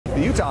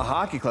Utah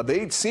Hockey Club,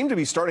 they seem to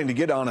be starting to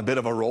get on a bit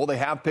of a roll. They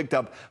have picked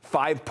up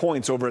 5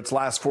 points over its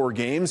last 4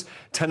 games.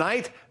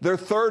 Tonight, their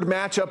third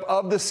matchup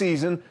of the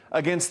season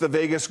against the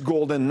Vegas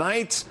Golden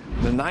Knights.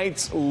 The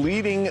Knights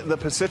leading the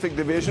Pacific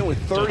Division with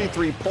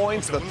 33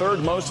 points, the third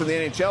most in the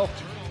NHL.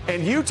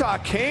 And Utah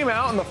came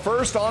out in the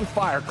first on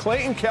fire.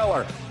 Clayton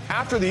Keller,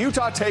 after the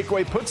Utah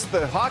takeaway, puts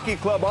the Hockey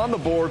Club on the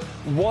board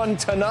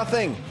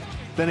 1-0.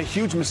 Then a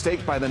huge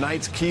mistake by the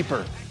Knights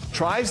keeper.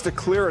 Tries to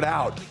clear it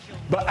out.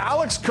 But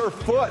Alex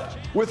Kerfoot,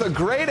 with a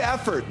great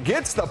effort,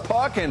 gets the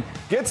puck and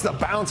gets the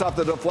bounce off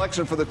the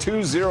deflection for the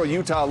 2-0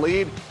 Utah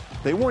lead.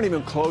 They weren't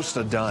even close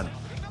to done.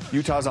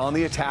 Utah's on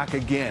the attack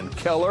again.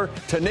 Keller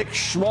to Nick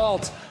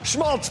Schmaltz.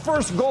 Schmaltz'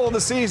 first goal of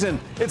the season.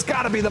 It's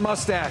got to be the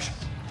mustache.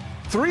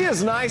 3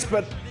 is nice,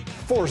 but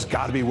 4's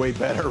got to be way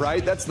better,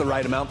 right? That's the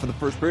right amount for the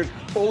first period.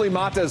 Oli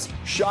Mata's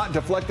shot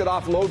deflected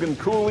off Logan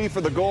Cooley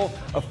for the goal.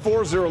 A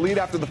 4-0 lead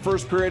after the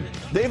first period.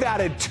 They've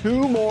added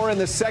 2 more in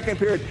the second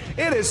period.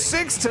 It is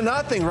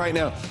 6-0 right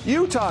now.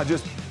 Utah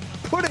just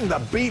putting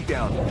the beat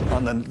down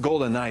on the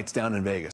Golden Knights down in Vegas.